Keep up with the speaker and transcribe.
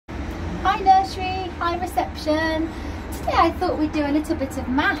Hi Reception. Today I thought we'd do a little bit of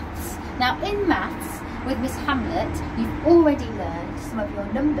maths. Now in maths with Miss Hamlet, you've already learned some of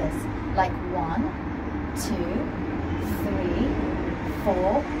your numbers like 1, 2, 3,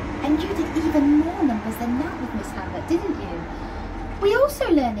 4, and you did even more numbers than that with Miss Hamlet, didn't you? We also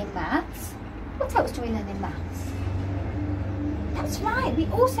learn in maths. What else do we learn in maths? That's right, we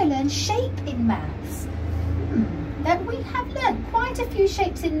also learn shape in maths. Then we have learned quite a few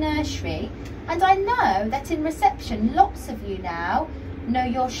shapes in nursery, and I know that in reception lots of you now know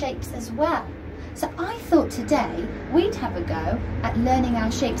your shapes as well. So I thought today we'd have a go at learning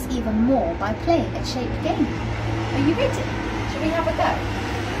our shapes even more by playing a shape game. Are you ready? Shall we have a go?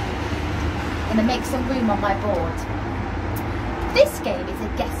 I'm going to make some room on my board. This game is a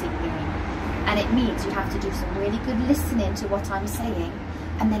guessing game, and it means you have to do some really good listening to what I'm saying,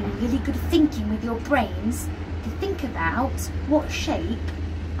 and then really good thinking with your brains to think about what shape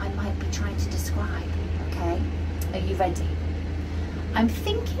I might be trying to describe, okay? Are you ready? I'm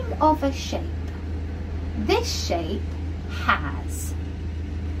thinking of a shape. This shape has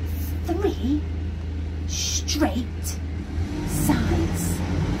 3 straight sides.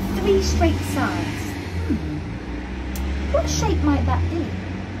 3 straight sides. What shape might that be?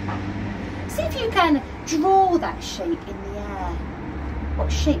 See if you can draw that shape in the air.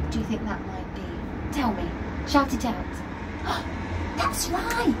 What shape do you think that might be? Tell me. Shout it out. That's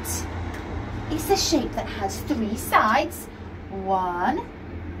right. It's a shape that has 3 sides. 1,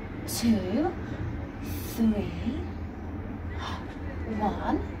 2, 3.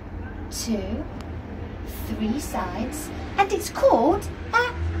 1, 2, 3 sides. And it's called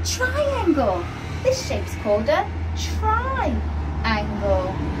a triangle. This shape's called a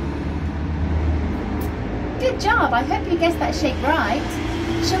triangle. Good job. I hope you guessed that shape right.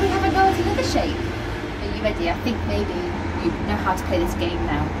 Shall we have a go at another shape? Are you ready? I think maybe you know how to play this game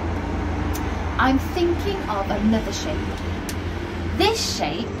now. I'm thinking of another shape. This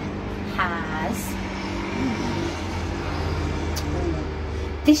shape has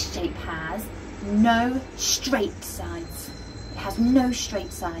no straight sides. It has no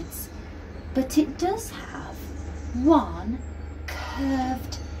straight sides, but it does have one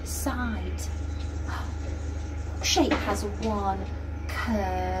curved side. What shape has one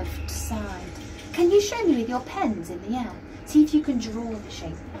curved side? Can you show me with your pens in the air? See if you can draw the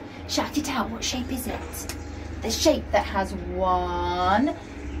shape. Shout it out. What shape is it? The shape that has one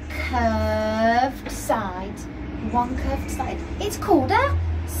curved side. One curved side. It's called a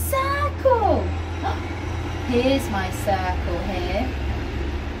circle. Here's my circle here.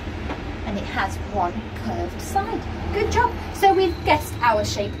 And it has one curved side. Good job. So we've guessed our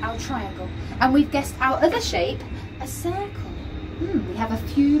shape, our triangle. And we've guessed our other shape, a circle. We have a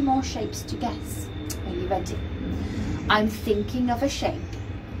few more shapes to guess. Are you ready? I'm thinking of a shape.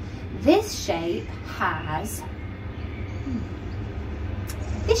 This shape has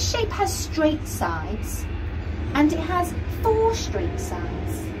straight sides, and it has 4 straight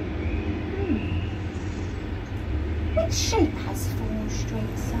sides. Which shape has 4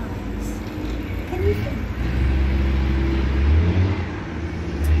 straight sides? Can you think?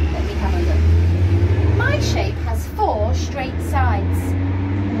 Let me have a look. My shape has 4 straight sides.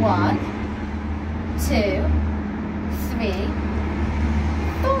 1, 2, 3,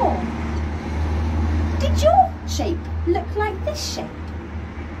 4. Did your shape look like this shape?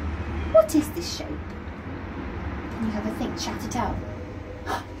 What is this shape? Can you have a think? Shout it out.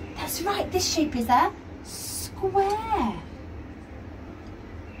 That's right, this shape is a square.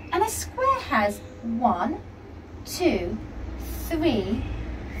 And a square has 1, 2, 3,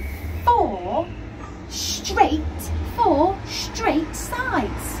 4 straight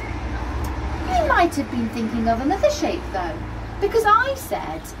sides. You might have been thinking of another shape though, because I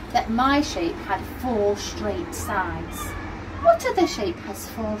said that my shape had 4 straight sides. What other shape has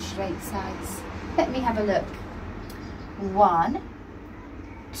 4 straight sides? Let me have a look. 1,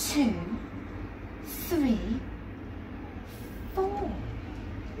 2, 3, 4. What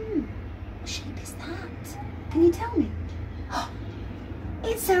shape is that? Can you tell me?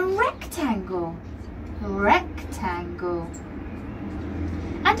 It's a rectangle. Rectangle.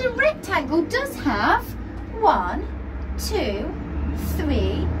 And a rectangle does have 1, 2,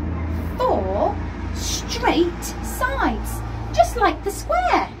 3, 4 straight sides, just like the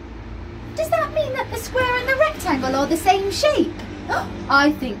square. Does that mean that the square and the rectangle are the same shape?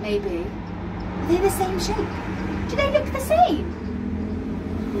 I think maybe. Are they the same shape? Do they look the same?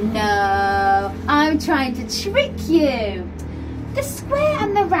 No, I'm trying to trick you. The square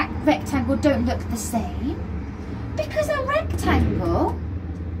and the rectangle don't look the same because a rectangle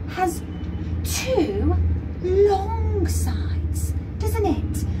has 2 long sides, doesn't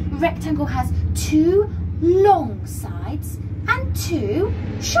it? rectangle has 2 long sides and 2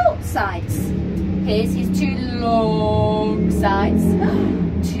 short sides. Here's his 2 long sides,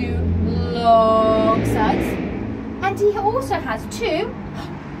 2 long sides, and he also has 2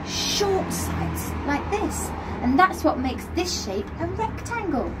 short sides like this. And that's what makes this shape a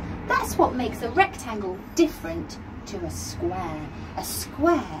rectangle. That's what makes a rectangle different to a square. A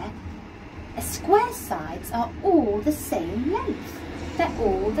square sides are all the same length. They're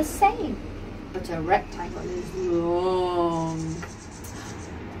all the same. But a rectangle is long.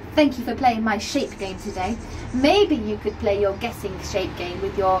 Thank you for playing my shape game today. Maybe you could play your guessing shape game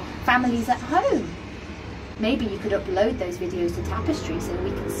with your families at home. Maybe you could upload those videos to Tapestry so we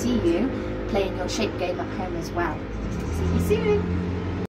can see you playing your shape game at home as well. See you soon.